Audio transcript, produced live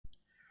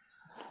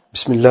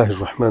بسم الله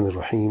الرحمن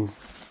الرحيم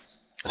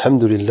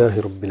الحمد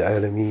لله رب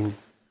العالمين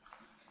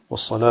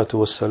والصلاة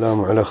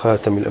والسلام على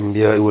خاتم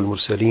الأنبياء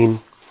والمرسلين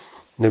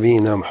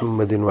نبينا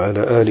محمد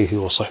وعلى آله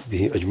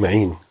وصحبه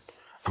أجمعين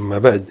اما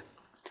بعد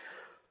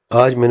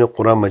آج میں نے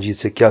قرآن مجید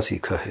سے کیا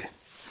سیکھا ہے؟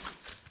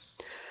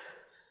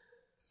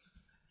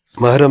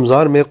 ماہ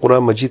رمضان میں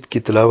قرآن مجید کی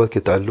تلاوت کے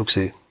تعلق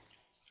سے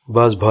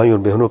بعض بھائیوں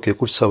اور بہنوں کے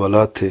کچھ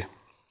سوالات تھے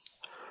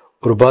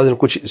اور بعض نے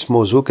کچھ اس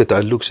موضوع کے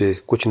تعلق سے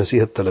کچھ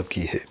نصیحت طلب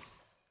کی ہے۔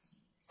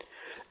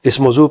 اس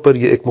موضوع پر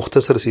یہ ایک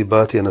مختصر سی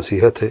بات یا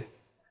نصیحت ہے،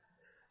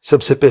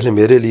 سب سے پہلے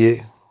میرے لیے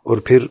اور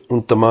پھر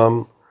ان تمام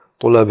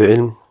طلاب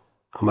علم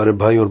ہمارے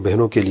بھائیوں اور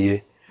بہنوں کے لیے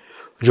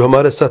جو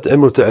ہمارے ساتھ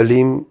علم اور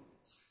تعلیم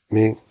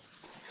میں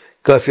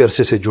کافی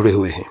عرصے سے جڑے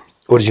ہوئے ہیں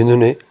اور جنہوں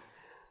نے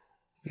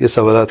یہ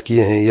سوالات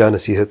کیے ہیں یا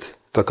نصیحت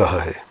کا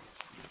کہا ہے۔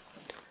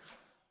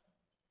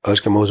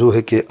 آج کا موضوع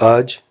ہے کہ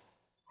آج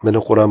میں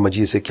نے قرآن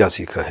مجید سے کیا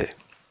سیکھا ہے۔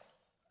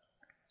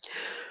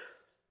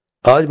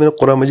 آج میں نے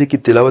قرآن مجید کی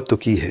تلاوت تو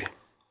کی ہے،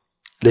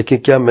 لیکن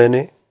کیا میں نے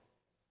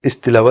اس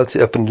تلاوت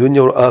سے اپنی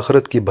دنیا اور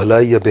آخرت کی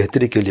بھلائی یا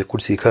بہتری کے لیے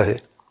کچھ سیکھا ہے؟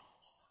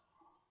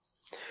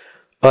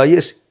 آئیے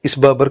اس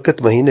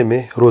بابرکت مہینے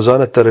میں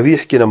روزانہ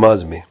تراویح کی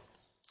نماز میں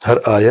ہر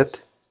آیت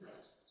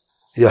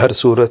یا ہر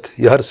سورت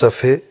یا ہر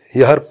صفحے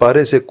یا ہر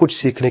پارے سے کچھ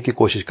سیکھنے کی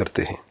کوشش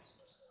کرتے ہیں،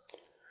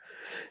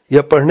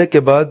 یا پڑھنے کے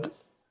بعد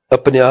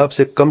اپنے آپ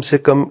سے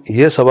کم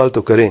یہ سوال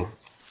تو کریں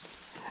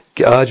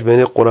کہ آج میں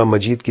نے قرآن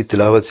مجید کی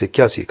تلاوت سے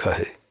کیا سیکھا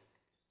ہے،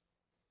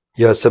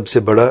 یا سب سے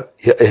بڑا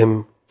یا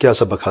اہم کیا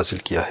سبق حاصل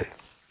کیا ہے۔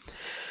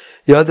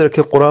 یاد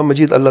رکھیں، قرآن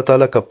مجید اللہ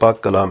تعالیٰ کا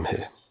پاک کلام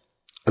ہے،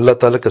 اللہ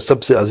تعالیٰ کا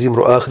سب سے عظیم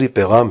اور آخری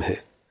پیغام ہے،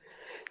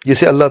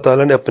 جسے اللہ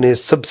تعالیٰ نے اپنے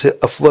سب سے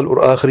افضل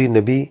اور آخری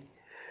نبی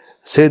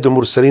سید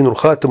المرسلین اور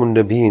خاتم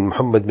النبیین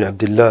محمد بن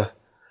عبداللہ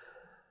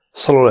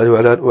صلی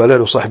اللہ علیہ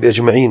وصحبہ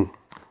اجمعین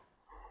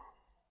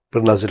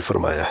پر نازل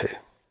فرمایا ہے۔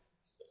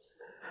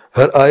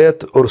 ہر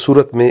آیت اور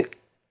سورت میں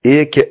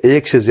ایک یا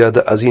ایک سے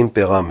زیادہ عظیم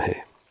پیغام ہے،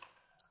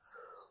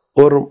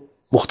 اور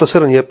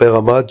مختصراً یہ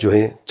پیغامات جو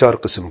ہیں 4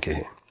 قسم کے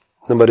ہیں۔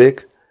 نمبر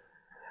 1،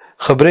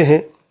 خبریں ہیں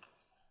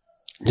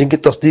جن کی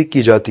تصدیق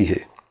کی جاتی ہے۔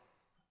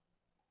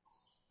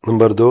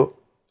 نمبر 2،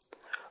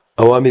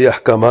 اوامر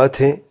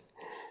احکامات ہیں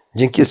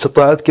جن کی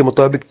استطاعت کے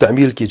مطابق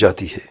تعمیل کی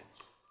جاتی ہے۔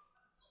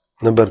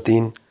 نمبر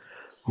 3،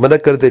 منع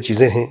کردہ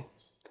چیزیں ہیں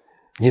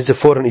جن سے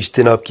فوراً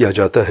اجتناب کیا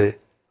جاتا ہے۔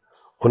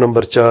 اور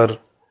نمبر 4،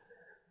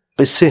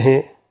 قصے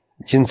ہیں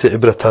جن سے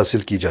عبرت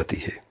حاصل کی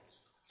جاتی ہے۔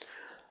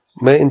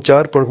 میں ان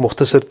 4 پر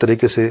مختصر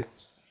طریقے سے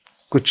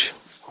کچھ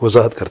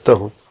وضاحت کرتا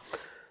ہوں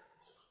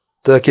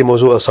تاکہ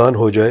موضوع آسان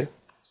ہو جائے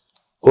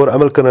اور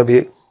عمل کرنا بھی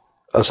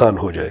آسان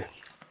ہو جائے۔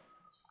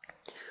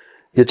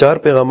 یہ 4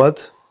 پیغامات،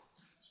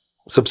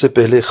 سب سے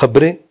پہلے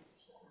خبریں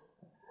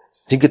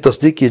جن کی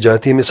تصدیق کی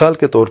جاتی ہے۔ مثال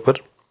کے طور پر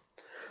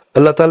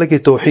اللہ تعالیٰ کی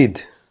توحید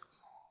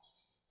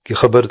کی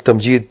خبر،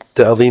 تمجید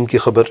تعظیم کی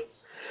خبر،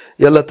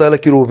 یا اللہ تعالیٰ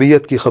کی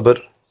ربوبیت کی خبر،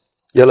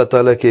 یا اللہ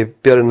تعالیٰ کے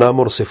پیارے نام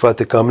اور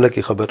صفات کاملہ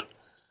کی خبر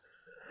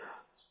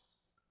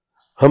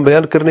ہم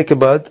بیان کرنے کے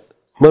بعد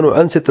من و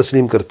عن سے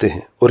تسلیم کرتے ہیں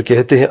اور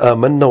کہتے ہیں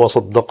آمنا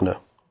وصدقنا۔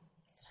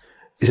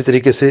 اسی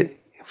طریقے سے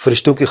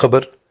فرشتوں کی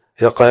خبر،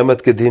 یا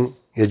قیامت کے دن،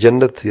 یا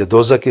جنت یا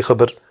دوزخ کی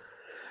خبر،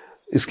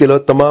 اس کے علاوہ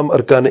تمام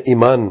ارکان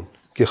ایمان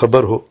کی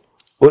خبر ہو،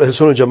 اور اہل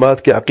سنت و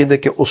جماعت کے عقیدے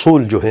کے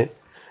اصول جو ہیں،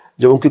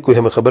 جب ان کی کوئی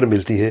ہمیں خبر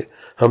ملتی ہے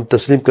ہم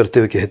تسلیم کرتے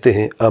ہوئے کہتے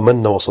ہیں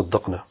آمنا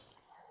وصدقنا۔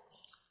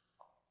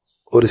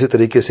 اور اسی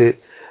طریقے سے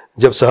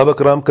جب صحابہ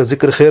کرام کا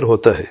ذکر خیر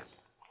ہوتا ہے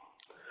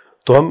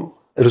تو ہم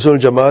اہل سنت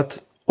و جماعت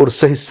اور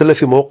صحیح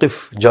سلفی موقف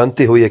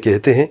جانتے ہوئے یہ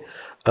کہتے ہیں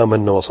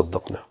آمنا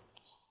وصدقنا۔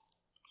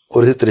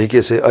 اور اسی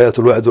طریقے سے آیات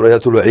الوعد اور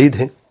آیات الوعید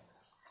ہیں،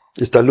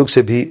 اس تعلق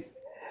سے بھی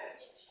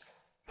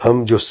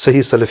ہم جو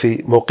صحیح سلفی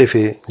موقف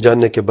ہے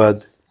جاننے کے بعد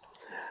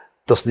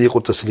تصدیق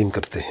اور تسلیم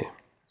کرتے ہیں۔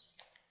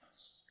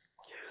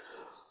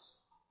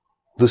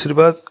 دوسری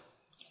بات،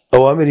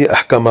 اوامر یا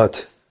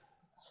احکامات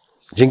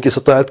جن کی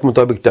استطاعت کے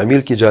مطابق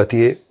تعمیل کی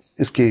جاتی ہے۔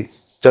 اس کی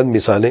چند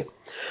مثالیں،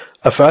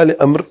 افعال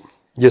امر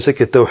جیسے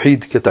کہ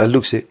توحید کے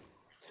تعلق سے،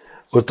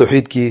 اور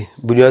توحید کی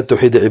بنیاد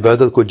توحید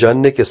عبادت کو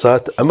جاننے کے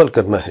ساتھ عمل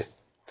کرنا ہے۔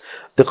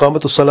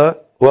 اقامت الصلاۃ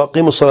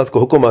واقیم الصلاۃ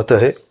کا حکم آتا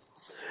ہے،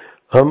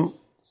 ہم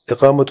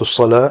اقامت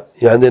الصلاۃ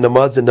یعنی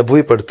نماز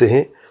نبوی پڑھتے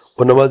ہیں،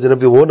 اور نماز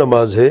نبوی وہ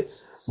نماز ہے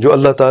جو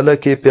اللہ تعالیٰ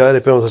کے پیارے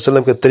پیغمبر صلی اللہ علیہ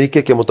وسلم کے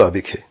طریقے کے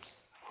مطابق ہے۔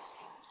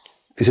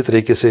 اسی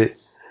طریقے سے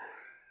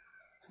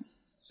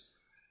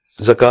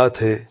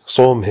زکوٰۃ ہے،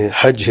 صوم ہے،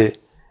 حج ہے،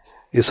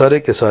 یہ سارے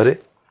کے سارے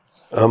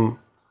ہم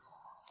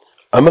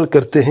عمل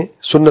کرتے ہیں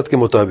سنت کے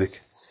مطابق،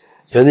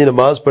 یعنی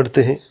نماز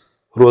پڑھتے ہیں،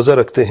 روزہ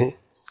رکھتے ہیں،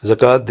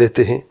 زکوٰۃ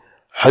دیتے ہیں،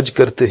 حج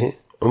کرتے ہیں،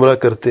 عمرہ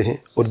کرتے ہیں،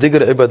 اور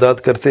دیگر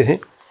عبادات کرتے ہیں،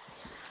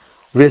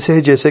 ویسے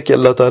ہی جیسے کہ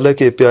اللہ تعالیٰ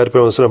کے پیارے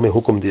پیغمبر صلی اللہ علیہ وسلم نے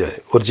حکم دیا ہے،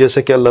 اور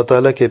جیسے کہ اللہ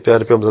تعالیٰ کے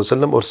پیارے پیغمبر صلی اللہ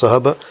علیہ وسلم اور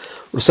صحابہ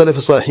اور سلف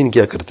صالحین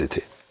کیا کرتے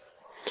تھے۔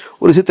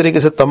 اور اسی طریقے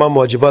سے تمام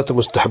واجبات و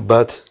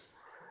مستحبات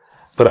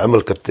پر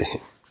عمل کرتے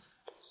ہیں۔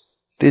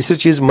 تیسری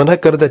چیز، منع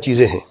کردہ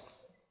چیزیں ہیں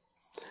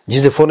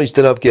جن سے فوراً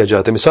اجتناب کیا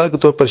جاتا ہے۔ مثال کے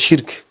طور پر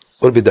شرک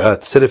اور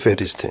بدعات سر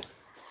فہرست ہیں۔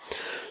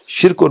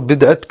 شرک اور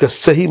بدعت کا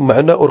صحیح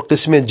معنی اور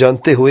قسمیں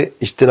جانتے ہوئے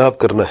اجتناب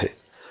کرنا ہے،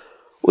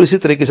 اور اسی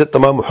طریقے سے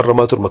تمام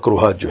محرمات اور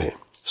مکروہات جو ہیں،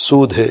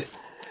 سود ہے،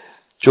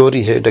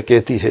 چوری ہے،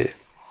 ڈکیتی ہے،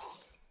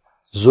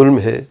 ظلم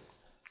ہے،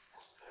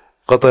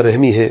 قطع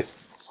رحمی ہے،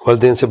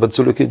 والدین سے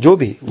بدسلوکی، جو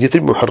بھی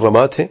جتنی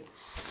محرمات ہیں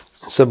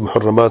سب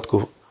محرمات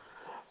کو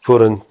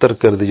فوراً ترک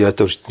کر دیا جاتا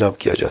ہے اور اجتناب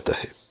کیا جاتا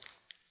ہے۔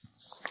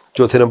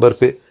 چوتھے نمبر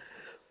پہ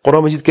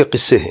قرآن مجید کے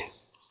قصے ہیں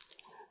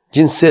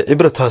جن سے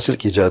عبرت حاصل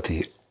کی جاتی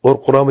ہے، اور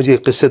قرآن مجید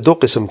کے قصے دو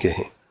قسم کے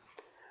ہیں۔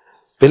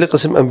 پہلے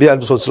قسم انبیاء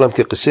علیہ السلام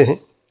کے قصے ہیں،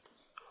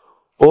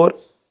 اور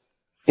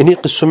انہی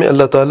قصوں میں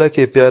اللہ تعالیٰ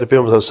کے پیارے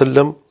پیغمبر صلی اللہ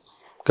علیہ وسلم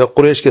کا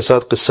قریش کے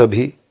ساتھ قصہ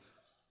بھی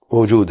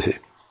موجود ہے،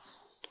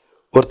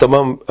 اور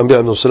تمام انبیاء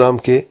علیہ السلام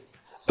کے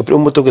اپنی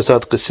امتوں کے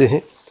ساتھ قصے ہیں،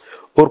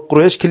 اور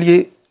قریش کے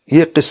لیے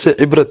یہ قصے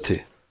عبرت تھے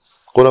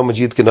قرآن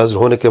مجید کے نازل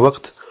ہونے کے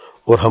وقت،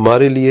 اور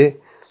ہمارے لیے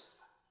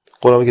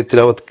قرآن کی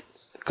تلاوت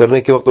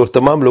کرنے کے وقت، اور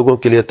تمام لوگوں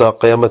کے لیے تا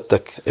قیامت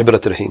تک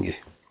عبرت رہیں گے۔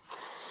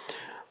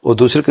 اور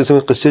دوسرے قسم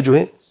کے قصے جو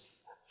ہیں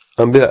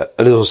انبیاء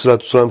علیہ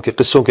السلام کے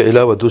قصوں کے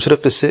علاوہ دوسرے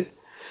قصے،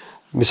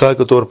 مثال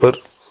کے طور پر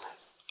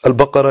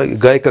البقرہ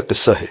گائے کا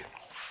قصہ ہے،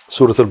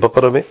 سورۃ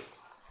البقرہ میں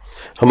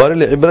ہمارے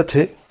لیے عبرت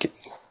ہے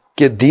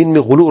کہ دین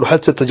میں غلو اور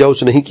حد سے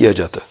تجاوز نہیں کیا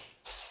جاتا،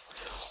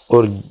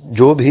 اور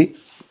جو بھی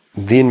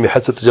دین میں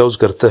حد سے تجاوز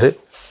کرتا ہے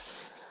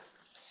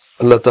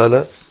اللہ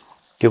تعالیٰ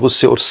کے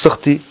غصے اور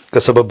سختی کا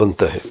سبب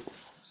بنتا ہے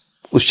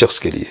اس شخص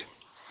کے لیے۔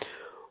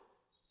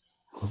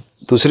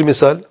 دوسری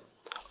مثال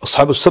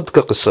اصحاب السبت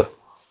کا قصہ،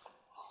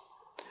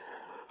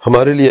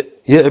 ہمارے لیے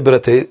یہ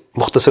عبرت ہے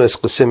مختصر اس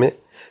قصے میں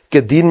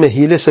کہ دین میں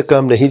ہیلے سے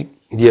کام نہیں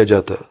دیا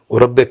جاتا،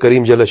 اور رب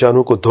کریم جل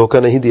شانہ کو دھوکہ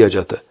نہیں دیا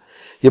جاتا۔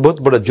 یہ بہت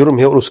بڑا جرم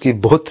ہے اور اس کی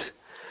بہت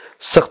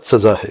سخت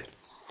سزا ہے۔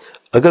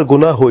 اگر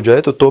گناہ ہو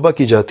جائے تو توبہ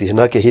کی جاتی ہے،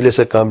 نہ کہ ہیلے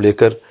سے کام لے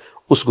کر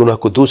اس گناہ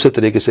کو دوسرے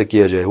طریقے سے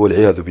کیا جائے،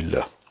 والعیاذ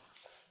باللہ۔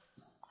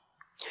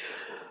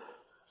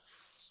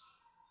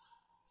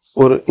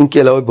 اور ان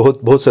کے علاوہ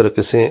بہت سارے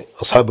قصے ہیں،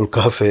 اصحاب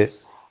الکہف ہے،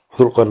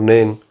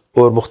 ذوالقرنین،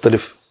 اور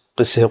مختلف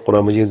قصے ہیں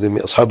قرآن مجید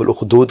میں۔ اصحاب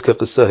الاخدود کا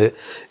قصہ ہے،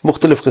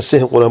 مختلف قصے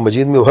ہیں قرآن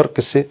مجید میں، اور ہر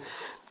قصے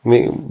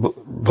میں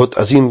بہت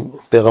عظیم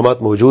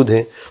پیغامات موجود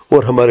ہیں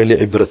اور ہمارے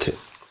لیے عبرت ہے۔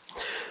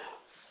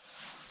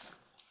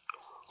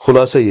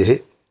 خلاصہ یہ ہے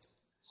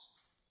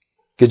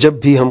کہ جب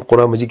بھی ہم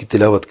قرآن مجید کی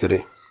تلاوت کریں،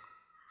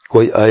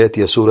 کوئی آیت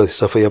یا سورہ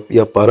صفحہ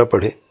یا پارہ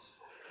پڑھیں،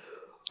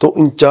 تو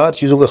ان چار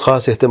چیزوں کا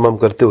خاص اہتمام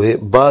کرتے ہوئے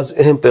بعض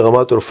اہم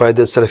پیغامات اور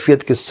فائدے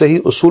سلفیت کے صحیح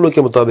اصولوں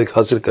کے مطابق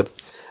حاصل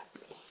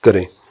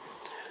کریں،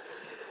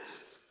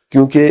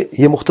 کیونکہ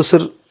یہ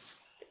مختصر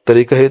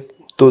طریقہ ہے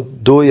تو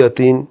 2 یا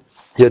 3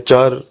 یا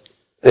 4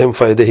 اہم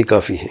فائدے ہی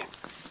کافی ہیں،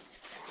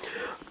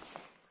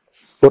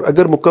 اور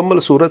اگر مکمل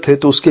صورت ہے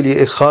تو اس کے لیے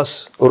ایک خاص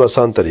اور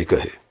آسان طریقہ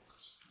ہے۔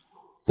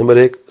 نمبر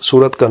 1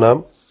 صورت کا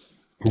نام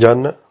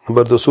جاننا،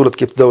 نمبر 2 صورت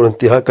کی ابتدا اور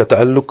انتہا کا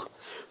تعلق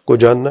کو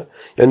جاننا،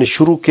 یعنی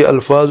شروع کے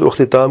الفاظ اور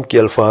اختتام کے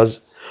الفاظ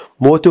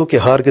موتیوں کے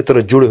ہار کی طرح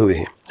جڑے ہوئے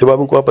ہیں۔ جب آپ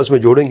ان کو آپس میں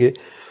جوڑیں گے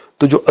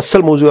تو جو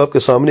اصل موضوع آپ کے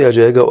سامنے آ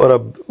جائے گا، اور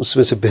آپ اس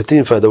میں سے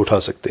بہترین فائدہ اٹھا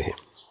سکتے ہیں۔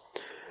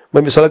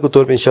 میں مثال کے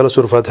طور پہ انشاءاللہ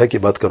سورہ فاتحہ کی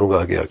بات کروں گا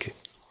آگے۔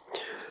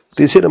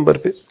 تیسرے نمبر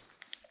پہ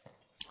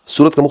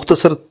سورت کا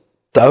مختصر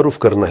تعارف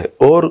کرنا ہے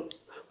اور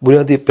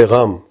بنیادی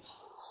پیغام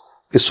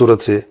اس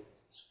سورت سے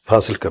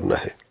حاصل کرنا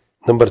ہے۔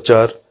 نمبر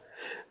 4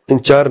 ان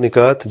 4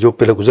 نکات جو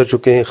پہلے گزر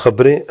چکے ہیں،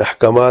 خبریں،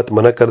 احکامات،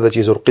 منع کردہ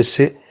چیز اور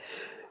قصے،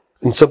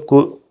 ان سب کو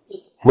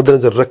مد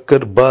نظر رکھ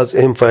کر بعض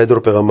اہم فائدے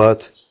اور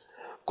پیغامات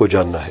کو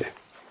جاننا ہے۔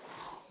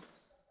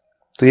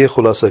 تو یہ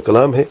خلاصہ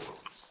کلام ہے،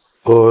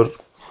 اور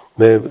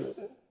میں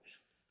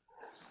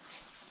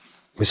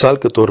مثال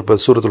کے طور پر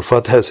سورۃ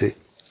الفاتحہ سے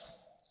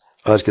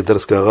آج کے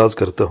درس کا آغاز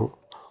کرتا ہوں،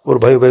 اور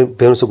بھائی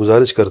بہنوں سے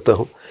گزارش کرتا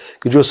ہوں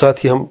کہ جو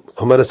ساتھی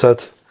ہمارے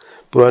ساتھ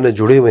پرانے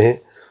جڑے ہوئے ہیں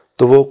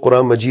تو وہ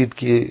قرآن مجید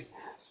کی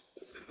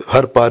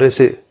ہر پارے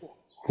سے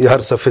یا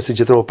ہر صفحے سے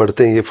جتنے وہ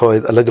پڑھتے ہیں یہ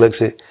فوائد الگ الگ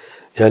سے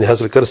یعنی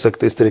حاصل کر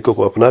سکتے، اس طریقے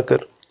کو اپنا کر۔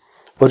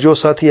 اور جو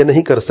ساتھی یہ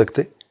نہیں کر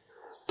سکتے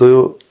تو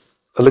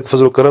اللہ کے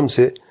فضل و کرم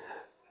سے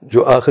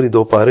جو آخری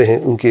 2 پارے ہیں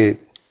ان کے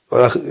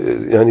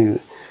یعنی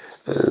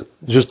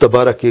جز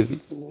تبارہ کی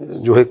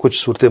جو ہے کچھ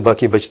صورتیں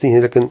باقی بچتی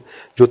ہیں، لیکن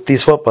جو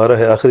 30واں پارہ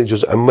ہے آخری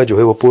جز عامہ جو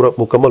ہے وہ پورا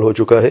مکمل ہو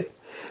چکا ہے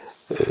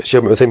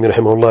شیخ عثیمین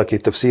رحمہ اللہ کی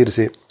تفسیر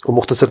سے، وہ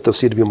مختصر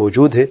تفسیر بھی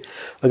موجود ہے۔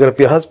 اگر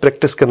آپ یہاں سے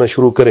پریکٹس کرنا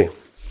شروع کریں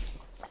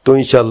تو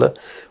انشاءاللہ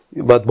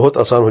بات بہت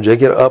آسان ہو جائے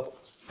گی، اور آپ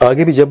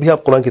آگے بھی جب بھی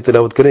آپ قرآن کی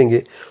تلاوت کریں گے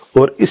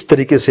اور اس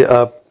طریقے سے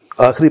آپ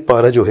آخری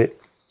پارہ جو ہے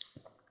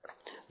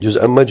جز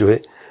عامہ جو ہے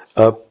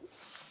آپ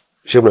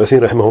شیخ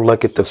عثیمین رحمہ اللہ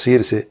کی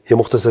تفسیر سے یا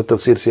مختصر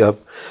تفسیر سے آپ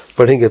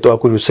پڑھیں گے تو آپ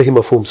کو جو صحیح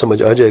مفہوم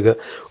سمجھ آ جائے گا،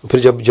 اور پھر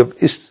جب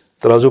اس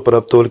ترازو پر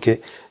آپ تول کے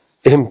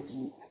اہم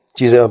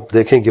چیزیں آپ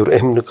دیکھیں گے اور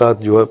اہم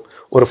نکات جو آپ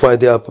اور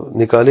فائدے آپ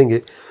نکالیں گے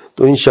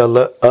تو انشاءاللہ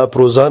آپ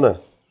روزانہ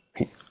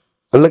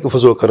اللہ کے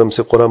فضل و کرم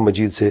سے قرآن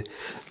مجید سے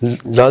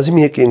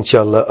لازمی ہے کہ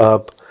انشاءاللہ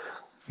آپ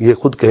یہ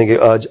خود کہیں گے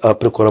آج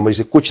آپ نے قرآن مجید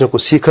سے کچھ نہ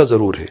کچھ سیکھا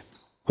ضرور ہے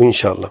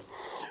انشاءاللہ،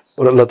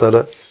 اور اللہ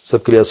تعالیٰ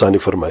سب کے لیے آسانی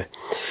فرمائے۔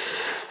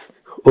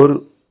 اور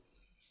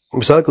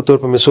مثال کے طور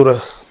پر میں سورہ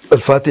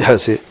الفاتحہ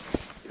سے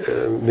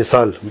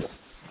مثال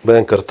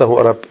بیان کرتا ہوں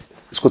اور آپ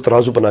اس کو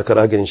ترازو بنا کر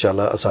آگے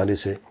انشاءاللہ آسانی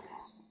سے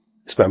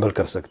اس پہ عمل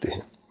کر سکتے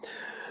ہیں۔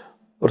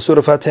 اور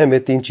سورہ فاتحہ میں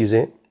 3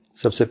 چیزیں،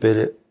 سب سے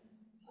پہلے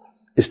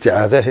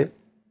استعاذہ ہے،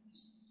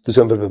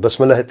 دوسرے نمبر پہ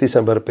بسملہ ہے،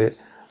 تیسرے نمبر پہ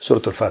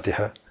سورۃ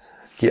الفاتحہ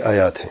کی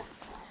آیات ہیں۔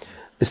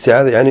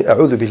 استعاذہ یعنی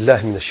اعوذ باللہ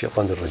من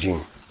الشیطان الرجیم۔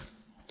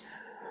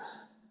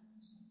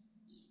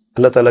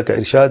 اللہ تعالیٰ کا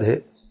ارشاد ہے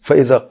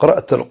فَإِذَا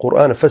قَرَأْتَ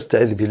الْقُرْآنَ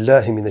فَاسْتَعِذْ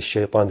بِاللَّهِ مِنَ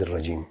الشَّيْطَانِ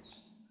الرَّجِيمِ۔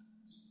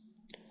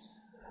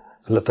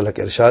 اللہ تعالیٰ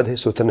کا ارشاد ہے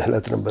سورۃ النحل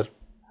آیت نمبر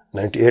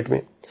 98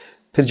 میں،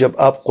 پھر جب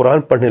آپ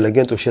قرآن پڑھنے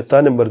لگیں تو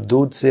شیطان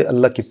مردود سے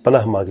اللہ کی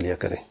پناہ مانگ لیا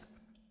کریں۔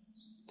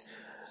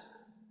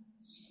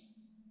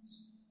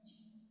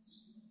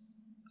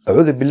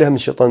 اعوذ باللہ من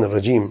الشیطان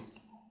الرجیم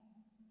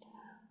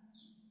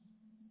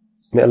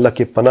میں اللہ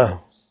کی پناہ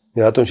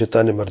میں آتا ہوں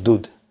شیطان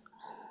مردود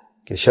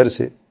کے شر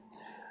سے۔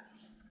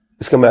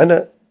 اس کا معنی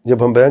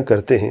جب ہم بیان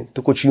کرتے ہیں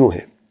تو کچھ یوں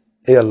ہے،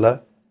 اے اللہ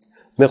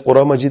میں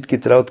قرآن مجید کی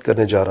تلاوت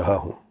کرنے جا رہا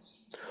ہوں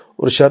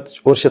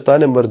اور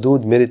شیطان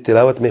مردود میری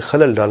تلاوت میں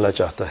خلل ڈالنا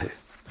چاہتا ہے۔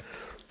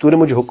 تو نے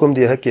مجھے حکم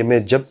دیا ہے کہ میں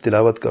جب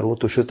تلاوت کروں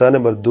تو شیطان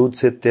مردود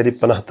سے تیری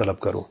پناہ طلب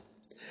کروں۔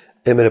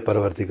 اے میرے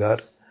پروردگار،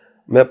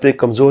 میں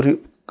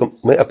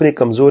اپنی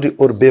کمزوری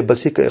اور بے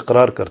بسی کا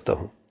اقرار کرتا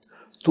ہوں،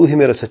 تو ہی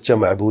میرا سچا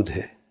معبود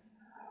ہے،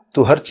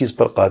 تو ہر چیز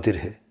پر قادر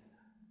ہے،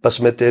 بس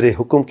میں تیرے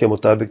حکم کے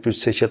مطابق تجھ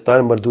سے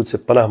شیطان مردود سے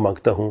پناہ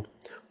مانگتا ہوں،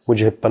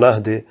 مجھے پناہ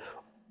دے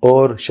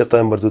اور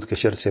شیطان مردود کے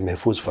شر سے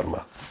محفوظ فرما۔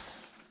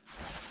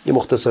 یہ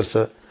مختصر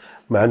سا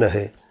معنی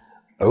ہے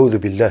اعوذ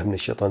باللہ من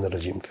الشیطان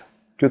الرجیم کا،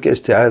 کیونکہ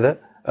استعاذہ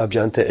آپ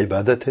جانتے ہیں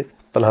عبادت ہے،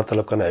 پناہ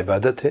طلب کرنا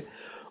عبادت ہے،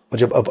 اور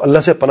جب آپ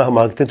اللہ سے پناہ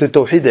مانگتے ہیں تو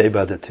توحید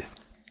عبادت ہے۔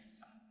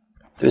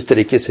 تو اس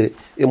طریقے سے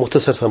یہ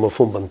مختصر سا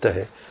مفہوم بنتا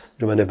ہے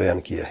جو میں نے بیان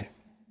کیا ہے۔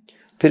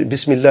 پھر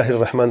بسم اللہ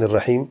الرحمن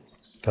الرحیم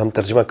کا ہم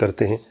ترجمہ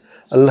کرتے ہیں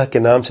اللہ کے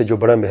نام سے جو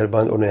بڑا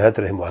مہربان اور نہایت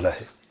رحم والا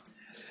ہے۔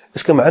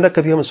 اس کا معنی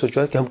کبھی ہم نے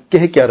سوچا کہ ہم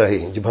کہہ کیا رہے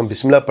ہیں؟ جب ہم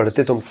بسم اللہ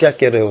پڑھتے تو ہم کیا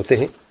کہہ رہے ہوتے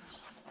ہیں؟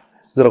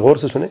 ذرا غور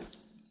سے سنیں۔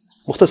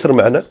 مختصر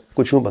معنی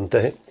کچھ یوں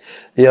بنتا ہے،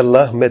 اے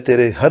اللہ میں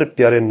تیرے ہر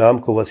پیارے نام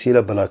کو وسیلہ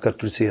بنا کر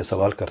تجھ سے یہ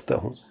سوال کرتا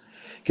ہوں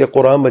کہ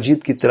قرآن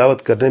مجید کی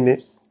تلاوت کرنے میں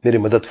میری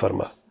مدد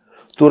فرما۔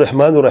 تو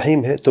رحمان و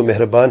رحیم ہے، تو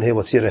مہربان ہے،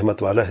 وسیع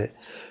رحمت والا ہے،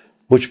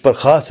 مجھ پر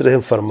خاص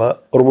رحم فرما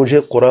اور مجھے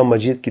قرآن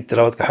مجید کی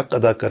تلاوت کا حق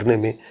ادا کرنے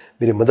میں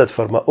میری مدد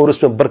فرما اور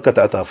اس میں برکت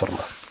عطا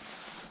فرما۔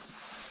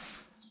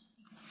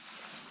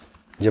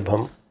 جب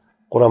ہم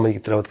قرآن مجید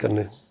کی تلاوت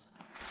کرنے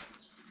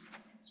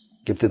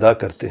کی ابتدا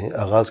کرتے ہیں،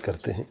 آغاز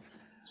کرتے ہیں،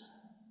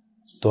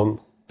 تو ہم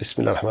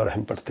بسم اللہ الرحمن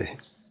الرحیم پڑھتے ہیں۔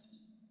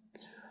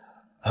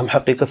 ہم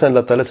حقیقتاً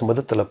اللہ تعالیٰ سے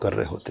مدد طلب کر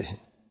رہے ہوتے ہیں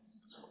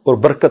اور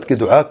برکت کی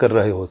دعا کر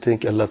رہے ہوتے ہیں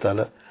کہ اللہ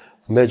تعالیٰ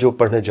میں جو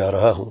پڑھنے جا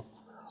رہا ہوں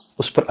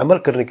اس پر عمل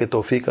کرنے کی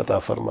توفیق عطا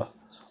فرما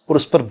اور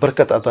اس پر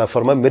برکت عطا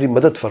فرما، میری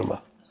مدد فرما۔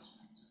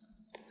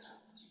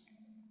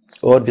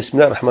 اور بسم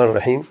اللہ الرحمن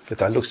الرحیم کے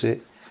تعلق سے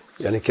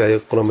یعنی کیا یہ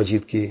قرآن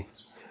مجید کی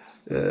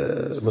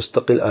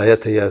مستقل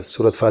آیت ہے یا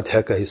سورۃ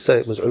فاتحہ کا حصہ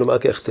ہے؟ علماء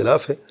کے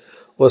اختلاف ہے،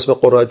 اور اس میں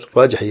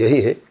راجح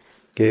یہی ہے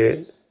کہ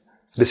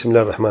بسم اللہ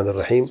الرحمن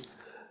الرحیم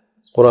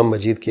قرآن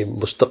مجید کی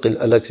مستقل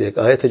الگ سے ایک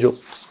آیت ہے جو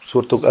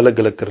صورتوں کو الگ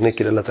الگ کرنے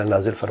کے لیے اللہ تعالیٰ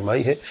نازل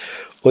فرمائی ہے،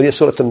 اور یہ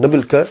سورۃ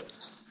النمل کا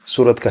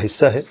سورت کا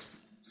حصہ ہے،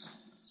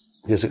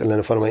 جیسے کہ اللہ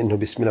نے فرمایا انہ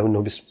بسم اللہ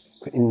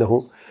انہ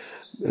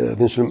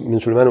من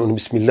سلیمان انہ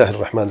بسم اللہ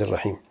الرحمن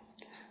الرحیم،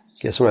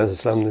 کہ سلیمان علیہ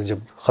السلام نے جب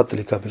خط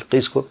لکھا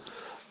بلقیس کو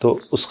تو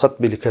اس خط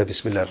بھی لکھا ہے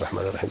بسم اللہ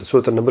الرحمن الرحیم۔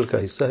 سورۃ النمل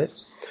کا حصہ ہے،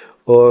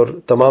 اور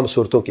تمام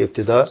صورتوں کی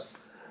ابتدا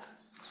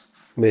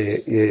میں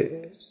یہ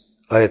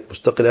آیت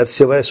مستقل آیت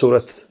سوائے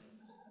سورۃ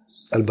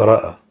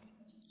البراءہ،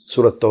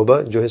 سورۃ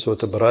توبہ جو ہے،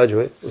 سورۃ البراءہ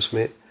جو ہے اس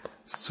میں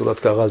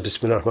سورت کا آغاز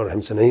بسم اللہ الرحمن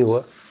الرحیم سے نہیں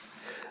ہوا،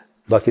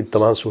 باقی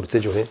تمام صورتیں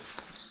جو ہیں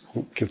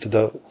کی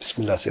ابتدا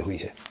بسم اللہ سے ہوئی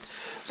ہے۔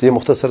 تو یہ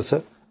مختصر سا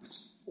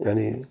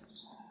یعنی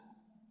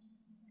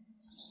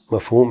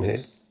مفہوم ہے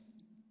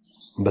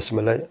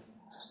بسملہ،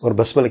 اور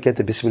بسملہ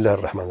کہتے ہیں بسم اللہ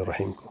الرحمن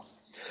الرحیم کو۔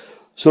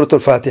 سورۃ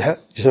الفاتحہ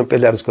جس میں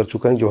پہلے عرض کر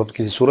چکا ہوں، جب ہم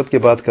کسی سورت کی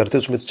بات کرتے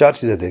ہیں اس میں 4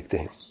 چیزیں دیکھتے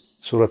ہیں۔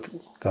 سورت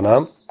کا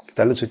نام کے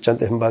تعلق سے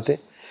چند اہم باتیں،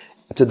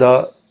 ابتدا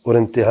اور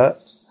انتہا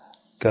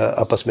کا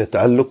آپس میں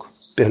تعلق،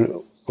 پہلے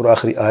اور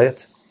آخری آیت،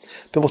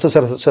 پھر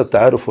مختصر سا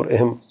تعارف اور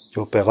اہم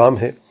جو پیغام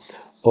ہے،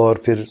 اور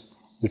پھر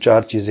جو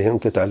 4 چیزیں ہیں ان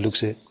کے تعلق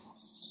سے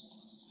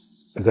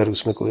اگر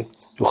اس میں کوئی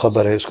جو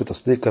خبر ہے اس کو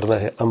تصدیق کرنا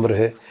ہے، امر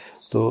ہے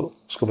تو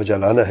اس کو بجا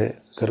لانا ہے،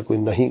 اگر کوئی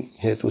نہیں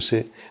ہے تو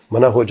اسے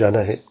منع ہو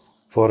جانا ہے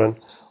فوراً،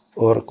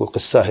 اور کوئی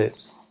قصہ ہے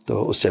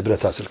تو اس سے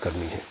عبرت حاصل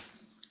کرنی ہے۔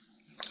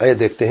 آئیے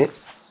دیکھتے ہیں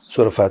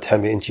سورہ فاتحہ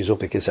میں ان چیزوں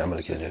پہ کیسے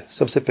عمل کیا جائے۔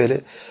 سب سے پہلے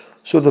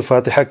سورہ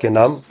فاتحہ کے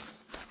نام،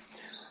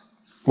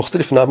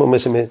 مختلف ناموں میں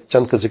سے میں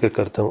چند کا ذکر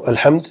کرتا ہوں۔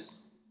 الحمد،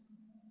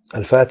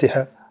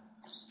 الفاتحہ،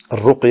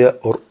 الرقیہ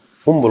اور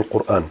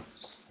القرآن۔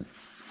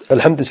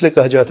 الحمد اس لیے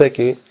کہا جاتا ہے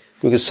کہ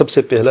کیونکہ سب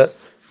سے پہلا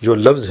جو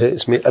لفظ ہے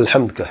اس میں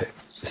الحمد کا ہے،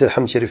 اسے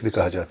الحمد شریف بھی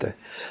کہا جاتا ہے۔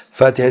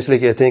 فاتحہ اس لیے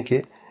کہتے ہیں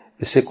کہ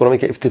اس سے قرآن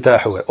کا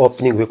افتتاح ہوا ہے،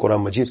 اوپننگ ہوئی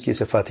قرآن مجید کی،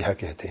 اسے فاتحہ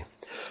کہتے ہیں۔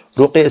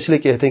 رقیہ اس لیے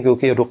کہتے ہیں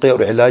کیونکہ رقیہ اور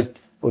علاج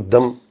اور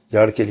دم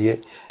جاڑ کے لیے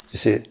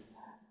اسے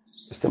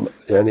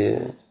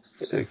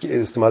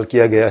استعمال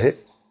کیا گیا ہے،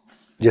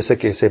 جیسا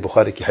کہ صحیح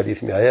بخاری کی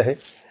حدیث میں آیا ہے،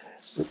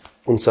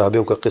 ان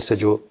صحابیوں کا قصہ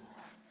جو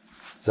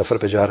سفر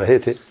پہ جا رہے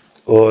تھے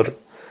اور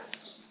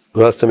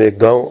راستے میں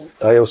ایک گاؤں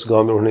آیا، اس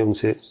گاؤں میں انہوں نے ان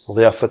سے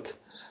ضیافت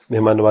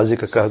مہمان نوازی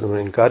کا کہا، انہوں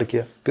نے انکار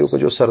کیا. پھر ان کا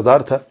جو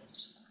سردار تھا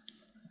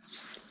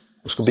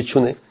اس کو بچھو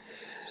نے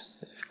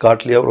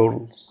کاٹ لیا اور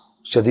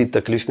شدید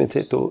تکلیف میں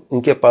تھے. تو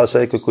ان کے پاس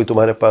آئے کہ کوئی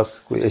تمہارے پاس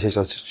کوئی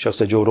ایسا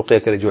شخص ہے جو رقیہ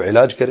کرے، جو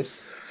علاج کرے.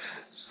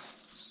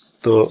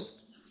 تو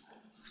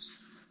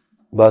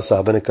بعض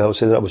صحابہ نے کہا،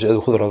 سیدنا ابو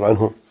سعید خود رضی اللہ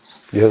عنہ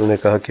جو ہے انہوں نے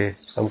کہا کہ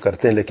ہم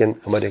کرتے ہیں، لیکن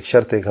ہماری ایک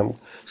شرط ہے کہ ہم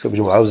اس کا کچھ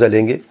معاوضہ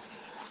لیں گے،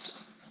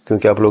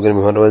 کیونکہ آپ لوگوں نے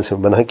مہمان نوازی سے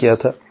منع کیا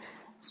تھا.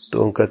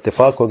 تو ان کا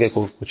اتفاق ہو گیا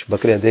کہ کچھ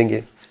بکریاں دیں گے.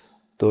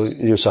 تو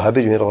جو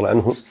صحابی جو ہے رضی اللہ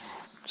عنہ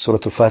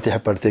سورۃ الفاتحہ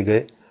پڑھتے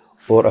گئے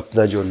اور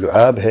اپنا جو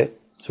لعاب ہے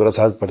سورۃ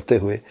الفاتحہ پڑھتے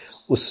ہوئے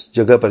اس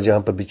جگہ پر جہاں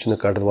پر بچھو نے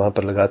کاٹا وہاں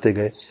پر لگاتے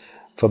گئے.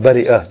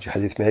 فبرئ، جو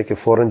حدیث میں ہے کہ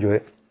فوراً جو ہے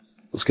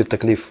اس کی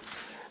تکلیف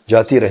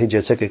جاتی رہی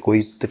جیسا کہ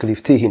کوئی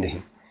تکلیف تھی ہی نہیں.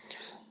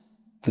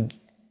 تو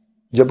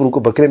جب ان کو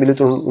بکرے ملے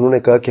تو انہوں نے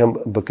کہا کہ ہم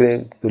بکرے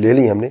تو لے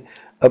لی ہم نے،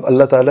 اب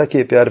اللہ تعالیٰ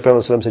کے پیارے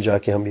پیغمبر صلی اللہ علیہ وسلم سے جا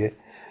کے ہم یہ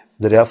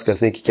دریافت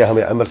کرتے ہیں کہ کیا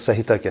ہمیں عمل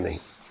صحیح تھا کہ نہیں.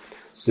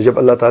 تو جب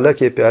اللہ تعالیٰ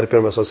کے پیارے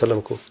پیغمبر صلی اللہ علیہ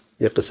وسلم کو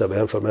یہ قصہ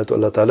بیان فرمایا تو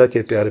اللہ تعالیٰ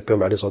کے پیارے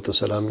پیغمبر علیہ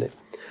السلام نے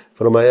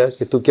فرمایا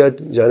کہ تو کیا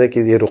جانے کہ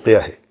یہ رقیہ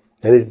ہے،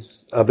 یعنی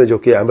آپ نے جو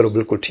کیا عمل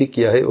بالکل ٹھیک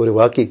کیا ہے اور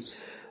واقعی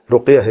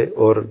رقیہ ہے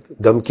اور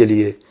دم کے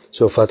لیے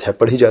سورۃ فاتحہ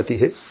پڑھی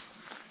جاتی ہے،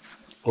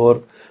 اور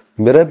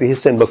میرا بھی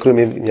حصہ ان بکروں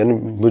میں، یعنی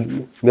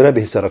میرا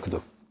بھی حصہ رکھ دو.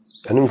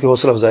 یعنی ان کی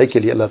حوصلہ افزائی کے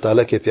لیے اللہ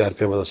تعالیٰ کے پیارے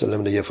پیغمبر صلی اللہ علیہ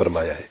وسلم نے یہ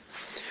فرمایا ہے.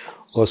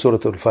 اور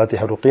سورۃ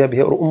الفاتحہ رقیہ بھی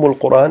ہے، اور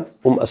القرآن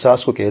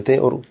اساس کو کہتے ہیں،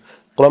 اور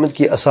قرآن مجید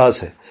کی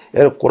اساس ہے.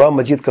 یعنی قرآن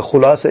مجید کا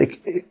خلاصہ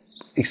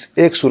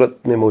ایک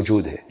صورت میں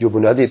موجود ہے، جو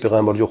بنیادی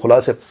پیغام اور جو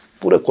خلاصہ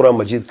پورے قرآن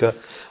مجید کا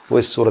وہ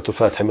اس سورۃ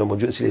الفاتحہ میں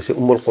موجود، اس لیے اسے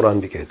القرآن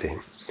بھی کہتے ہیں.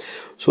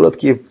 سورت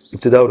کی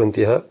ابتدا اور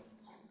انتہا،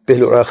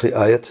 پہلی اور آخری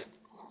آیت،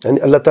 یعنی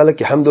اللہ تعالیٰ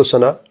کی حمد و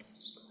ثنا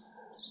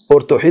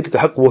اور توحید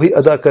کا حق وہی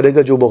ادا کرے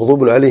گا جو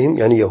مغضوب علیہم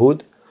یعنی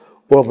یہود،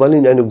 اور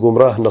ضالین یعنی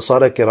گمراہ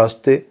نصارہ کے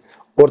راستے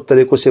اور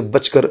طریقوں سے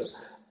بچ کر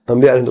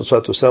انبیاء علیہ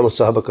السلام اور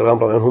صحابہ کرام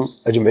رضی اللہ عنہم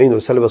اجمعین اور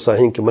سلف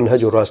صالحین کے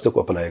منہج اور راستے کو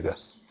اپنائے گا.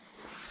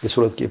 یہ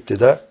سورت کی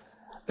ابتدا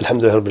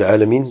الحمدللہ رب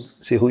العالمین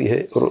سے ہوئی ہے،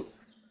 اور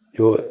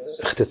جو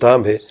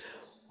اختتام ہے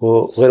وہ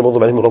غیر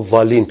مغضوب علیہم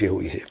الضالین پہ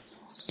ہوئی ہے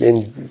کہ ان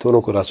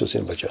دونوں کو راستوں سے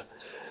بچا.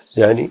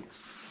 یعنی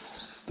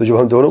تو جب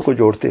ہم دونوں کو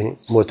جوڑتے ہیں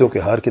موتیوں کے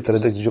ہار کی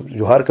طرح،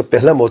 جو ہار کا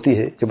پہلا موتی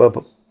ہے جب آپ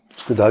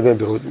اس کو دھاگے میں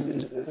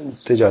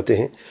پروتے جاتے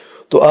ہیں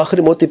تو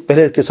آخری موتی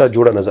پہلے کے ساتھ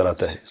جوڑا نظر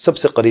آتا ہے، سب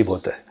سے قریب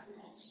ہوتا ہے.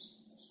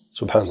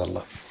 سبحان اللہ،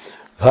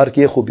 ہار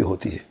کی یہ خوبی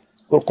ہوتی ہے.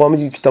 اور قوم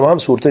کی تمام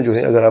صورتیں جو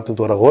ہیں اگر آپ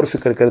تھوڑا غور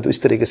فکر کریں تو اس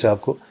طریقے سے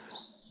آپ کو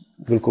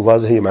بالکل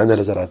واضح یہ معنی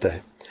نظر آتا ہے.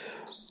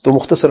 تو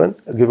مختصراً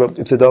اگر آپ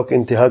ابتدا کے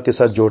انتہا کے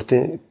ساتھ جوڑتے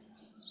ہیں،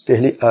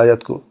 پہلی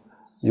آیت کو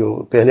جو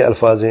پہلے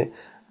الفاظ ہیں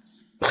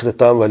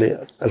اختتام والے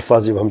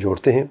الفاظ جب ہم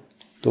جوڑتے ہیں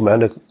تو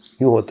معنی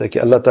یوں ہوتا ہے کہ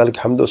اللہ تعالیٰ کی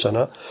حمد و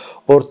ثنا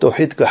اور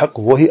توحید کا حق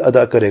وہی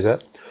ادا کرے گا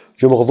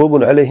جو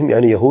مغضوب علیہم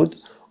یعنی یہود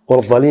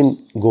اور ضالین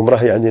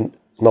گمراہ یعنی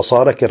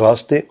نصارہ کے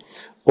راستے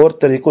اور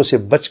طریقوں سے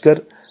بچ کر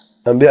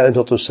انبیاء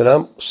علیہ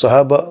السلام،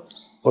 صحابہ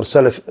اور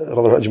سلف رضی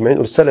اللہ اجمعین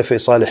اور سلف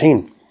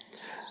صالحین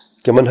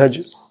کے منہج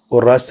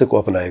اور راستے کو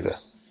اپنائے گا.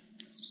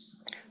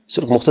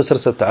 صرف مختصر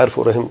سا تعارف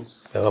اور اہم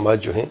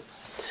پیغامات جو ہیں،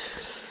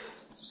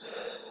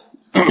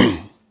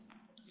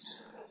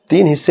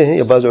 3 حصے ہیں،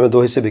 یا بعض میں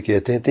 2 حصے بھی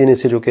کہتے ہیں. 3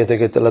 حصے جو کہتے ہیں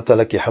کہ اللہ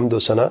تعالیٰ کی حمد و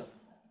ثنا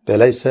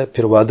پہلا حصہ ہے،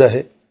 پھر وعدہ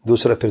ہے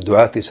دوسرا، پھر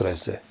دعا تیسرا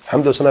حصہ ہے.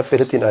 حمد و ثنا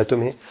پہلے 3 آیتوں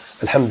میں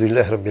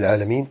الحمدللہ رب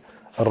العالمین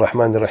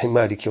الرحمن الرحیم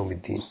مالک یوم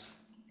الدین.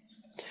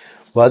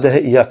 وعدہ ہے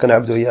ایاک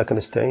نعبد و ایاک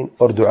نستعین،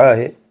 اور دعا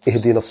ہے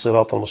اہدنا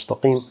الصراط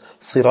المستقیم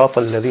صراط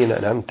الذین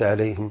انعمت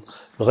علیہم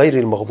غیر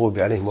المغضوب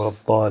علیہم ولا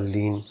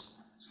الضالین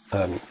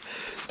آمین.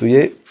 تو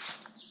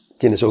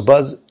یہ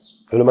بعض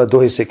علماء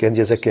 2 حصے کہیں،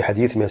 جیسا کہ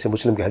حدیث میں، ایسے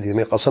مسلم کی حدیث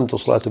میں قسمت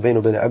الصلاۃ بین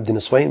و بین عبد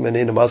نصفین، میں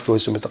نے نماز 2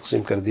 حصوں میں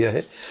تقسیم کر دیا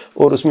ہے،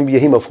 اور اس میں بھی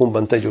یہی مفہوم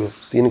بنتا ہے جو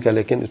 3 کا،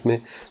 لیکن اس میں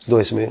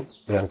 2 حصے میں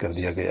بیان کر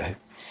دیا گیا ہے.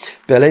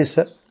 پہلا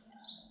حصہ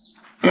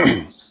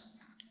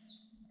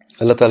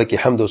اللہ تعالیٰ کی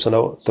حمد و ثنا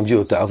و تمجید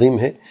و تعظیم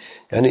ہے،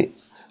 یعنی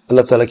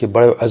اللہ تعالیٰ کی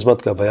بڑے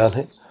عظمت کا بیان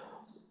ہے،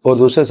 اور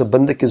دوسرے سے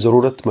بندے کی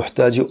ضرورت،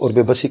 محتاجی اور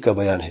بے بسی کا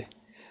بیان ہے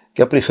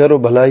کہ اپنی خیر و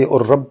بھلائی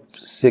اور رب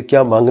سے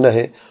کیا مانگنا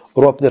ہے،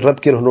 اور وہ اپنے رب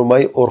کی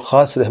رہنمائی اور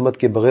خاص رحمت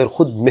کے بغیر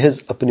خود محض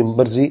اپنی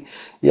مرضی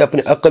یا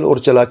اپنی عقل اور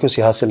چلاکیوں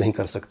سے حاصل نہیں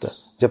کر سکتا.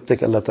 جب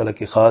تک اللہ تعالیٰ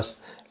کی خاص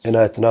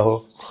عنایت نہ ہو،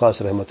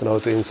 خاص رحمت نہ ہو،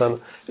 تو انسان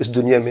اس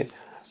دنیا میں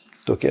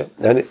تو کیا،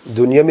 یعنی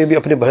دنیا میں بھی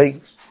اپنی بھلائی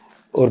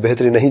اور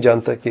بہتری نہیں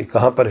جانتا کہ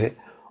کہاں پر ہے،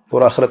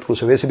 اور آخرت کو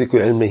ویسے بھی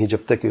کوئی علم نہیں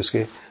جب تک کہ اس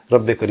کے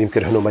رب کریم کی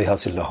رہنمائی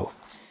حاصل نہ ہو.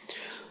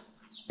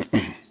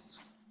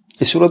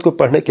 اس سورت کو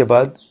پڑھنے کے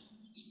بعد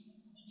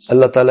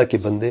اللہ تعالیٰ کے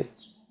بندے،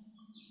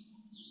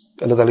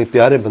 اللہ تعالیٰ کے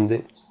پیارے بندے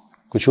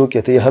کچھ یوں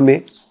کہتے ہیں، ہمیں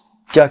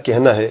کیا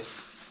کہنا ہے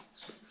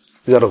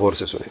ذرا غور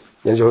سے سنیں.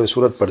 یعنی جب ہم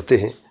سورت پڑھتے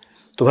ہیں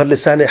تو ہر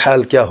لسان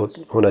حال کیا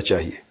ہونا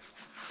چاہیے؟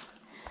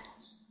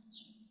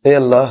 اے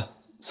اللہ،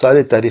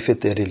 سارے تعریفیں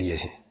تیرے لیے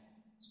ہیں،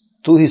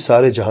 تو ہی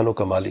سارے جہانوں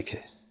کا مالک ہے،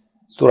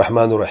 تو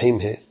رحمان و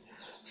رحیم ہے،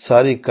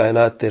 ساری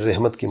کائنات تیری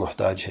رحمت کی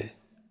محتاج ہے،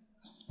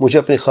 مجھے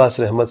اپنی خاص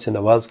رحمت سے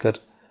نواز کر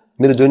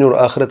میری دنیا اور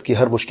آخرت کی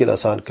ہر مشکل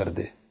آسان کر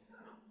دے۔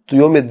 تو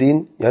یوم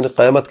دین یعنی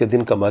قیامت کے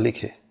دن کا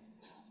مالک ہے،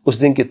 اس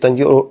دن کی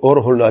تنگی اور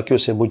ہولناکیوں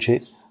سے مجھے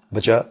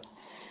بچا۔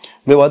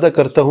 میں وعدہ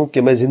کرتا ہوں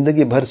کہ میں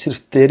زندگی بھر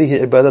صرف تیری ہی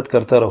عبادت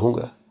کرتا رہوں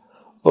گا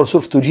اور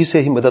صرف تجھی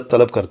سے ہی مدد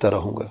طلب کرتا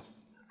رہوں گا۔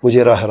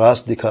 مجھے راہ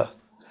راست دکھا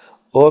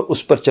اور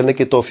اس پر چلنے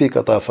کی توفیق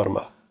عطا فرما،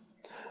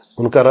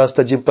 ان کا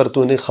راستہ جن پر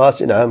تو نے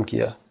خاص انعام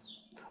کیا،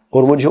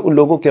 اور مجھے ان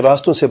لوگوں کے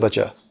راستوں سے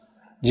بچا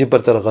جن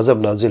پر تیرا غضب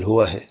نازل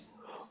ہوا ہے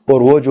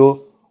اور وہ جو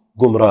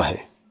گمراہ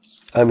ہیں۔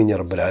 آمین یا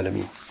رب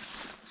العالمین۔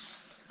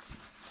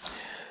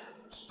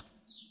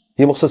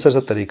 یہ مختصر سا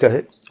طریقہ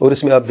ہے، اور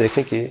اس میں آپ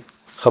دیکھیں کہ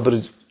خبر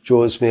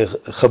جو اس میں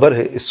خبر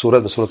ہے اس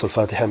سورت میں، سورۃ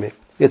الفاتحہ میں،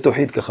 یہ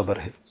توحید کا خبر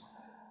ہے۔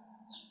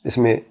 اس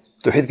میں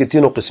توحید کی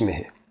تینوں قسمیں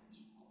ہیں۔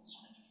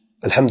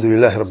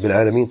 الحمدللہ رب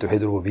العالمین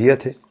توحید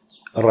ربوبیت ہے،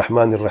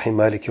 الرحمن الرحیم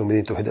مالک یوم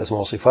الدین توحید اسماء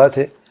و صفات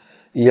ہے،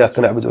 ایاک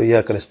نعبد و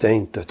ایاک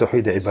نستعین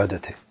توحید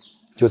عبادت ہے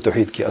جو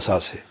توحید کی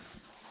اساس ہے۔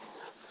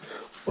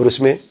 اور اس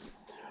میں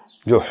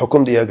جو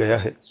حکم دیا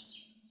گیا ہے،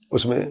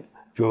 اس میں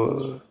جو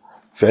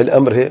فعل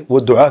امر ہے وہ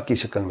دعا کی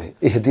شکل میں ہے،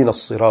 اہدنا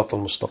الصراط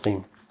المستقیم،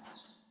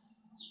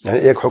 یعنی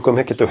ایک حکم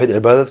ہے کہ توحید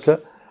عبادت کا،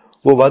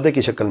 وہ وعدے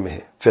کی شکل میں ہے،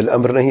 فعل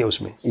امر نہیں ہے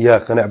اس میں،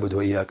 ایاک نعبد و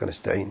ایاک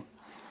نستعین۔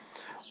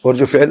 اور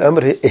جو فعل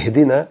امر ہے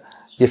اہدنا،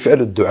 یہ فعل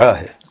الدعا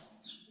ہے،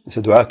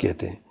 اسے دعا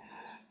کہتے ہیں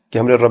کہ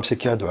ہم نے رب سے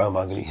کیا دعا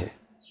مانگنی ہے،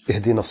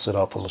 اہدنا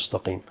الصراط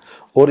المستقیم۔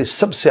 اور اس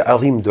سب سے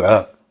عظیم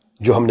دعا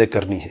جو ہم نے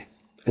کرنی ہے،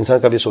 انسان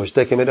کبھی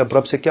سوچتا ہے کہ میں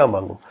رب سے کیا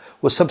مانگوں،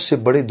 وہ سب سے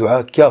بڑی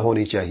دعا کیا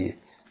ہونی چاہیے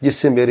جس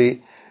سے میری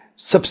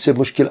سب سے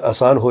مشکل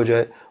آسان ہو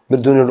جائے،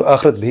 میری دنیا اور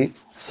آخرت بھی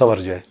سنور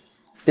جائے؟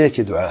 ایک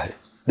ہی دعا ہے۔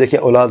 دیکھیں،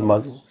 اولاد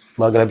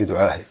مانگنا بھی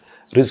دعا ہے،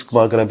 رزق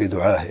مانگنا بھی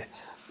دعا ہے،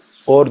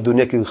 اور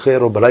دنیا کی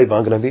خیر اور بھلائی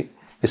مانگنا بھی،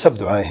 یہ سب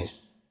دعائیں ہیں،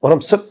 اور ہم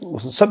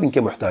سب ان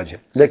کے محتاج ہیں۔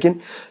 لیکن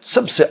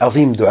سب سے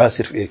عظیم دعا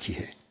صرف ایک ہی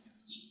ہے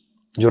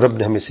جو رب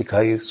نے ہمیں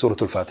سکھائی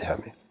سورۃ الفاتحہ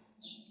میں،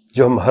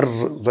 جو ہم ہر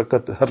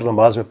رکعت ہر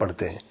نماز میں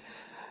پڑھتے ہیں،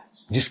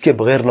 جس کے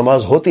بغیر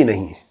نماز ہوتی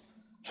نہیں ہے۔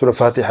 سورۃ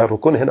فاتحہ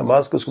رکن ہے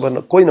نماز کا، اس کے بعد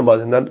کوئی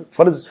نماز، نہ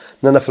فرض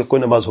نہ نفل،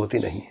 کوئی نماز ہوتی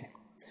نہیں ہے۔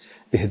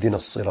 اہدنا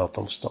الصراط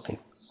المستقیم،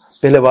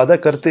 پہلے وعدہ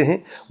کرتے ہیں،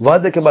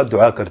 وعدے کے بعد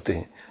دعا کرتے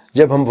ہیں۔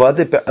 جب ہم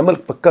وعدے پہ عمل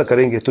پکا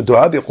کریں گے تو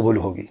دعا بھی قبول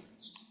ہوگی۔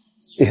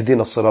 اہدنا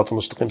الصراط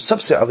المستقیم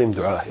سب سے عظیم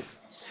دعا ہے،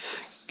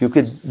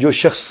 کیونکہ جو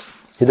شخص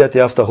ہدایت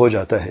یافتہ ہو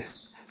جاتا ہے،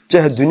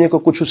 چاہے دنیا کو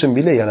کچھ اسے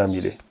ملے یا نہ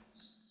ملے،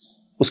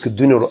 اس کی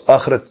دنیا اور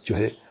آخرت جو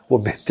ہے وہ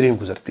بہترین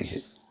گزرتی ہے۔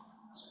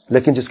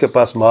 لیکن جس کے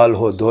پاس مال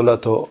ہو،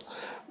 دولت ہو،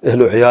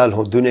 اہل و عیال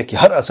ہو، دنیا کی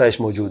ہر آسائش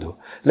موجود ہو،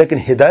 لیکن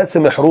ہدایت سے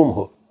محروم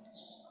ہو،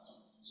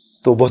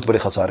 تو بہت بڑے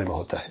خسارے میں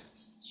ہوتا ہے،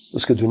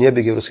 اس کی دنیا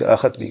بھی گئی اور اس کی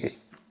آخرت بھی گئی۔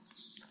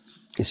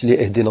 اس لیے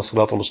اہدنا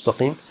الصراط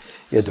المستقیم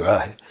یہ دعا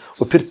ہے۔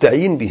 اور پھر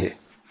تعین بھی ہے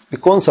کہ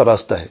کون سا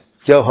راستہ ہے،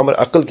 کیا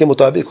ہمارے عقل کے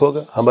مطابق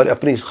ہوگا، ہمارے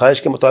اپنی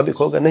خواہش کے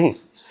مطابق ہوگا؟ نہیں،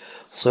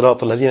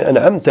 صراط الذین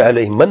انعمت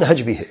علیہم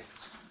منہج بھی ہے۔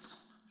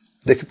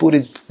 دیکھیں، پوری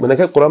میں نے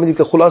کہا قرآن مجید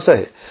کا خلاصہ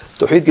ہے،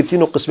 توحید کی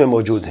تینوں قسمیں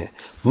موجود ہیں،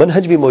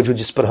 منہج بھی موجود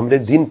جس پر ہم نے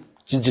دین،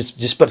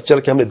 جس پر چل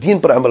کے ہم نے دین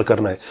پر عمل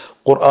کرنا ہے۔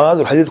 قرآن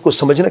اور حدیث کو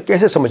سمجھنا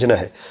کیسے سمجھنا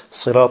ہے؟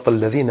 صراط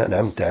الذین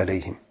انعمت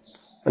علیہم،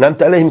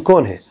 انعمت علیہم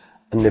کون ہے؟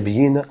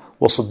 النبیین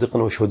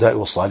والصدیقین والشہداء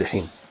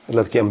والصالحین،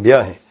 اللہ کے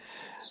انبیاء ہیں،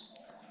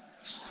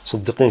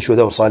 صدیقین،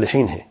 شہداء اور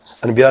صالحین ہیں۔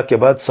 انبیاء کے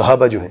بعد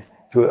صحابہ جو ہیں،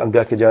 جو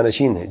انبیاء کے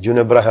جانشین ہیں، جنہوں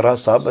نے براہ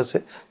راست صحابہ سے،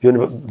 جو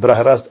نے براہ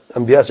راست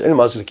انبیاء سے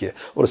علم حاصل کیا،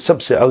 اور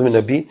سب سے عظیم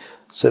نبی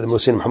سید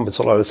محسن محمد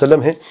صلی اللہ علیہ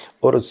وسلم ہیں،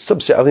 اور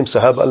سب سے عظیم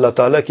صحابہ اللہ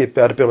تعالیٰ کے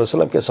پیارے پیغمبر صلی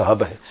اللہ علیہ وسلم کے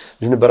صحابہ ہیں،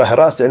 جنہوں نے براہ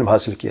راست علم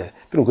حاصل کیا ہے،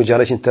 پھر ان کو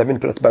جانشین تابعین،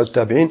 پھر اتباع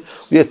التابعین۔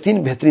 یہ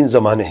تین بہترین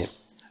زمانے ہیں،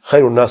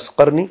 خیر الناس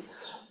قرنی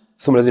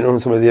ثم الذین یلونہم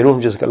ثم الذین یلونہم،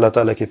 جیسے کہ اللہ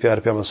تعالیٰ کے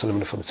پیارے پیغمبر صلی اللہ علیہ وسلم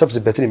نے فرمایا سب سے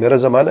بہترین میرا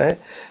زمانہ ہے،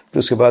 پھر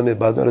اس کے بعد میں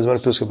بعد میں زمانہ،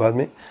 پھر اس کے بعد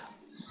میں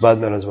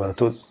زمانہ۔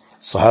 تو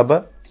صحابہ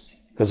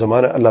کا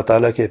زمانہ اللہ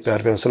تعالیٰ کے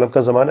پیارے پیغمبر صلی اللہ علیہ وسلم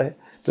کا زمانہ ہے،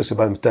 پھر اس کے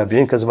بعد میں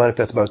تابعین کا زمانہ،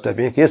 پھر اتباع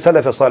التابعین، یہ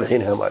سلف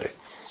صالحین ہیں ہمارے۔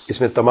 اس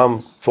میں تمام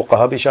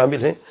فقہا بھی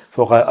شامل ہیں،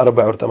 فقہاء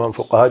اربع اور تمام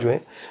فقہا جو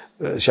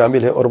ہیں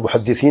شامل ہیں، اور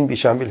محدثین بھی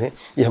شامل ہیں،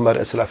 یہ ہمارے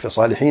اسلاف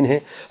صالحین ہیں،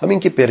 ہم ان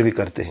کی پیروی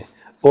کرتے ہیں،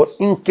 اور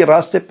ان کے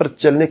راستے پر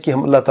چلنے کی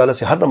ہم اللہ تعالیٰ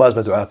سے ہر نماز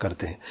میں دعا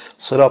کرتے ہیں،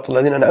 صراط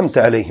الذین انعمت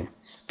علیہم۔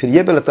 پھر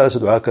یہ بھی اللہ تعالیٰ سے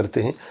دعا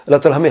کرتے ہیں، اللہ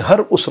تعالیٰ ہمیں ہر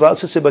اس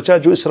راستے سے بچا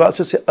جو اس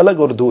راستے سے الگ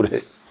اور دور ہے۔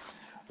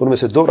 ان میں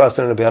سے دو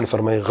راستے نے بیان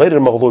فرمائے، غیر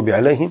المغضوب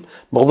علیہم،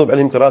 مغضوب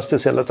علیہم کے راستے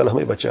سے اللہ تعالیٰ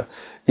ہمیں بچا۔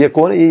 یہ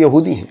کون ہے؟ یہ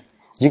یہودی ہیں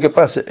جن کے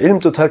پاس علم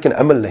تو تھا لیکن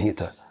عمل نہیں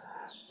تھا،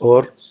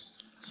 اور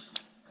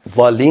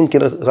ضالین کے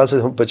راستے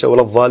سے ہم بچا،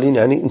 والضالین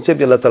یعنی ان سے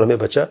بھی اللہ تعالیٰ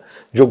ہمیں بچا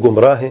جو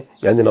گمراہ ہیں،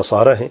 یعنی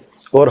نصارہ ہیں،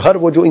 اور ہر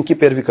وہ جو ان کی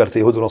پیروی کرتے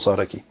یہود و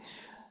نصارہ کی،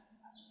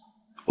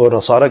 اور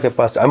نصارہ کے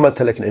پاس عمل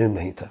تھا لیکن علم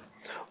نہیں تھا۔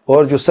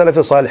 اور جو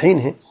سلف صالحین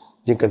ہیں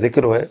جن کا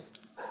ذکر ہوا ہے،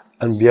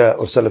 انبیاء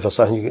اور سلف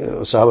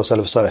صالحین، صحابہ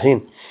سلف صالحین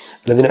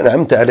الذین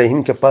انعمت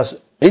علیہم، کے پاس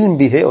علم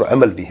بھی ہے اور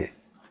عمل بھی ہے،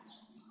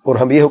 اور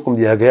ہم یہ حکم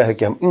دیا گیا ہے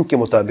کہ ہم ان کے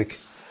مطابق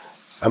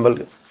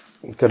عمل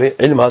کریں،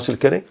 علم حاصل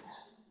کریں،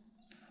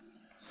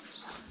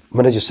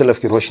 منہج سلف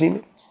کی روشنی میں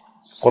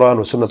قرآن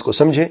و سنت کو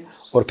سمجھیں،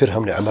 اور پھر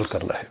ہم نے عمل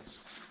کرنا ہے۔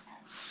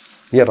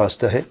 یہ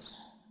راستہ ہے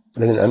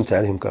الذین انعمت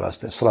علیہم کا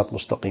راستہ صراط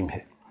مستقیم ہے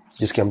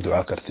جس کی ہم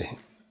دعا کرتے ہیں.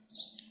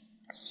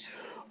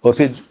 اور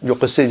پھر جو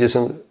قصے جیسے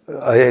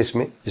آیا اس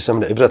میں جس سے ہم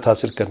نے عبرت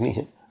حاصل کرنی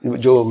ہے،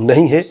 جو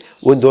نہیں ہے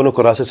وہ ان دونوں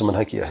کو راستے سے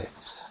منع کیا ہے،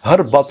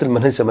 ہر باطل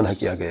منہج سے منع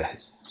کیا گیا ہے.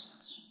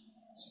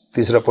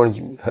 تیسرا پوائنٹ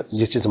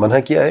جس چیز سے منع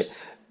کیا ہے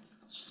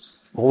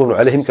مغضوب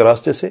علیہم کے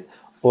راستے سے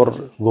اور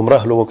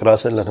گمراہ لوگوں کے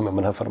راستے اللہ نے ہمیں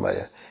منع فرمایا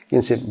ہے کہ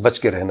ان سے بچ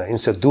کے رہنا ہے، ان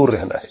سے دور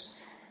رہنا ہے.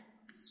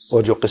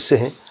 اور جو قصے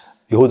ہیں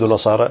یہود و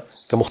نصارہ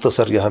کا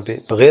مختصر یہاں پہ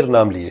بغیر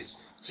نام لیے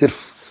صرف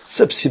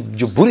سب سے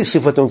جو بری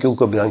صفتوں کے ان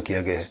کو بیان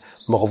کیا گیا ہے،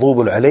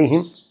 مغضوب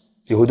علیہم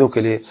یہودوں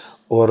کے لیے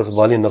اور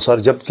ضالین نصار،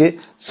 جبکہ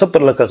سب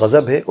پر اللہ کا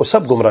غضب ہے اور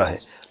سب گمراہ ہیں،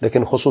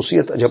 لیکن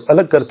خصوصیت جب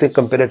الگ کرتے ہیں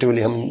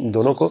کمپیریٹیولی ہم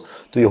دونوں کو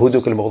تو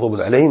یہودوں کے لیے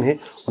مغضوب علیہم ہے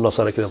اور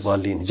نصارہ کے لیے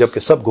ضالین ہے، جبکہ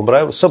سب گمراہ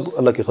ہیں اور سب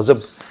اللہ کے غضب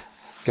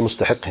کے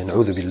مستحق ہیں،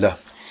 نعوذ باللہ.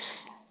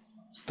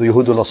 تو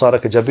یہود و نصارہ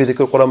کا جب بھی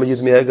ذکر قرآن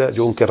مجید میں آئے گا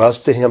جو ان کے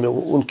راستے ہیں، ہمیں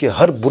ان کے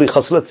ہر بری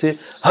خصلت سے،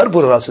 ہر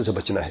برے راستے سے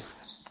بچنا ہے.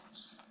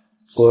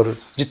 اور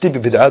جتنی بھی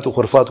بدعات و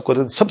خرافات کو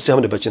سب سے ہم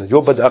نے بچنا ہے،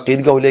 جو بد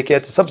عقیدگاں لے کے آئے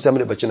تھے سب سے ہم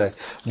نے بچنا ہے،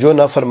 جو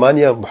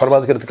نافرمانیاں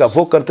محرمات کا ارتکاب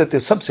وہ کرتے تھے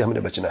سب سے ہم نے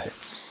بچنا ہے.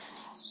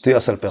 تو یہ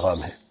اصل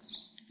پیغام ہے.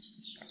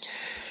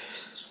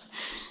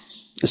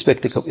 اس پہ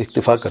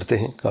اکتفا کرتے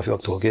ہیں، کافی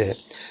وقت ہو گیا ہے.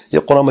 یہ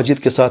قرآن مجید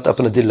کے ساتھ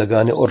اپنا دل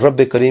لگانے اور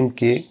رب کریم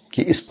کی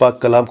اس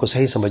پاک کلام کو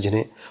صحیح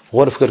سمجھنے،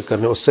 غور و فکر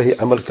کرنے اور صحیح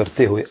عمل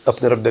کرتے ہوئے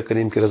اپنے رب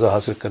کریم کی رضا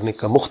حاصل کرنے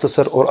کا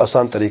مختصر اور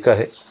آسان طریقہ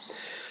ہے.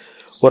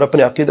 اور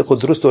اپنے عقیدہ کو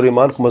درست اور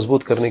ایمان کو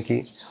مضبوط کرنے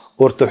کی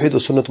اور توحید و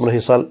سنت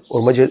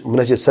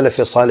منہج سلف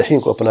صالحین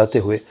کو اپناتے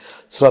ہوئے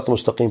صراط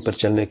مستقیم پر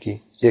چلنے کی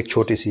ایک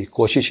چھوٹی سی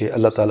کوشش ہے.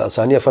 اللہ تعالیٰ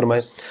آسانیاں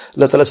فرمائے.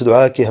 اللہ تعالیٰ سے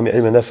دعا ہے کہ ہمیں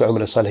علم نافع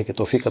عمل صالح کی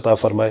توفیق عطا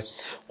فرمائے،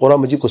 قرآن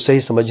مجید کو صحیح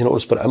سمجھنے اور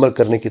اس پر عمل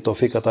کرنے کی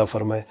توفیق عطا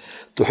فرمائے،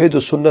 توحید و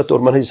سنت اور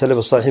منہج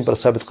سلف صالحین پر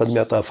ثابت قدمی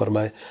عطا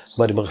فرمائے،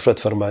 ہماری مغفرت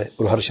فرمائے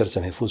اور ہر شر سے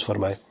محفوظ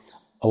فرمائے.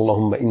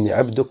 اللہم انی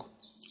عبدک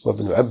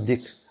وابن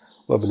عبدک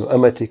وابن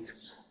امتک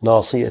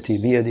ناصیتی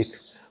بیدک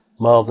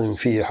ماض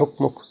فی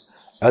حکمک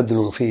عدل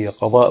فی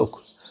قضاؤک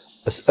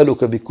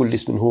أسألك بكل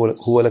اسم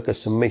هو لك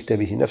سميت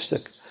به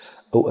نفسك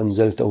أو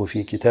أنزلته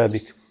في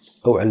كتابك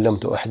أو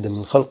علمت أحدا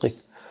من خلقك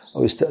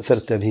أو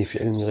استأثرت به في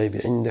علم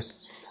الغيب عندك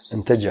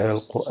أن تجعل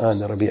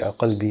القرآن ربيع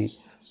قلبي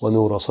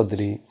ونور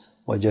صدري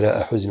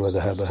وجلاء حزن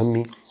وذهاب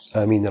همي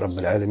آمين رب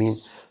العالمين.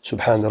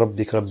 سبحان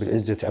ربك رب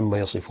العزة عما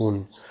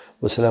يصفون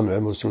وسلام على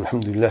المرسلين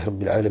الحمد لله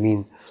رب العالمين.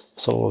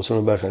 صلى الله وسلم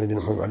وبارك على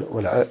نبينا محمد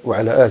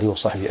وعلى آله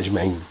وصحبه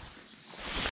أجمعين.